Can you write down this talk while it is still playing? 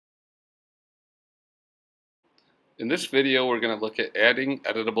In this video, we're going to look at adding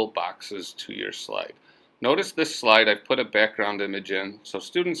editable boxes to your slide. Notice this slide, I've put a background image in, so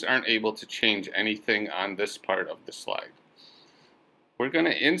students aren't able to change anything on this part of the slide. We're going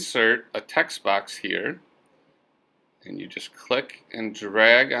to insert a text box here, and you just click and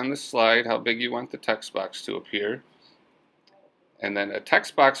drag on the slide how big you want the text box to appear. And then a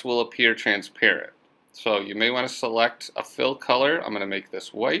text box will appear transparent. So you may want to select a fill color. I'm going to make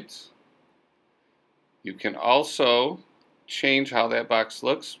this white. You can also change how that box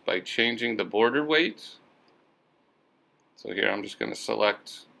looks by changing the border weight. So here I'm just going to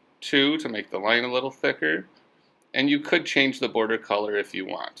select 2 to make the line a little thicker. And you could change the border color if you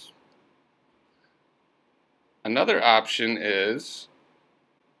want. Another option is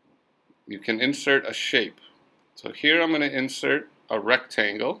you can insert a shape. So here I'm going to insert a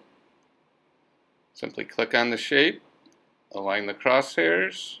rectangle. Simply click on the shape, align the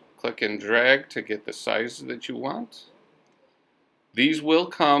crosshairs, click and drag to get the size that you want. These will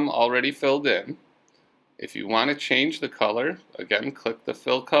come already filled in. If you want to change the color, again click the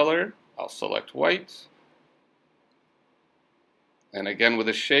fill color. I'll select white. And again with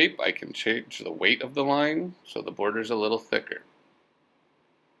a shape I can change the weight of the line so the border is a little thicker.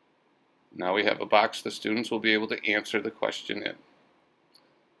 Now we have a box the students will be able to answer the question in.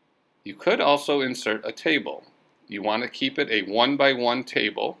 You could also insert a table. You want to keep it a 1-by-1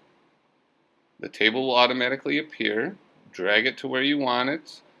 table. The table will automatically appear. Drag it to where you want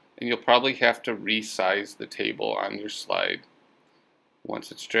it, and you'll probably have to resize the table on your slide.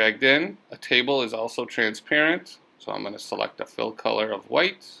 Once it's dragged in, a table is also transparent, so I'm going to select a fill color of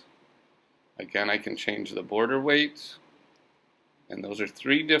white. Again, I can change the border weight. And those are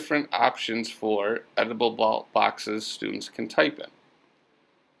 3 different options for editable boxes students can type in.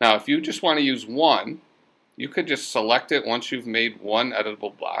 Now, if you just want to use one, you could just select it once you've made one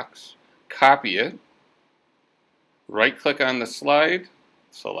editable box, copy it, right-click on the slide,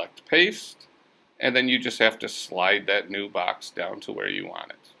 select Paste, and then you just have to slide that new box down to where you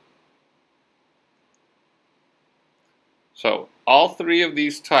want it. So, all 3 of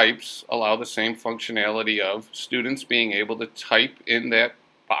these types allow the same functionality of students being able to type in that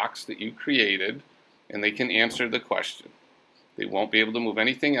box that you created, and they can answer the question. They won't be able to move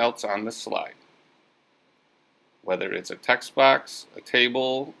anything else on the slide. Whether it's a text box, a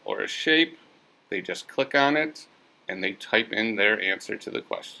table, or a shape, they just click on it and they type in their answer to the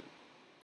question.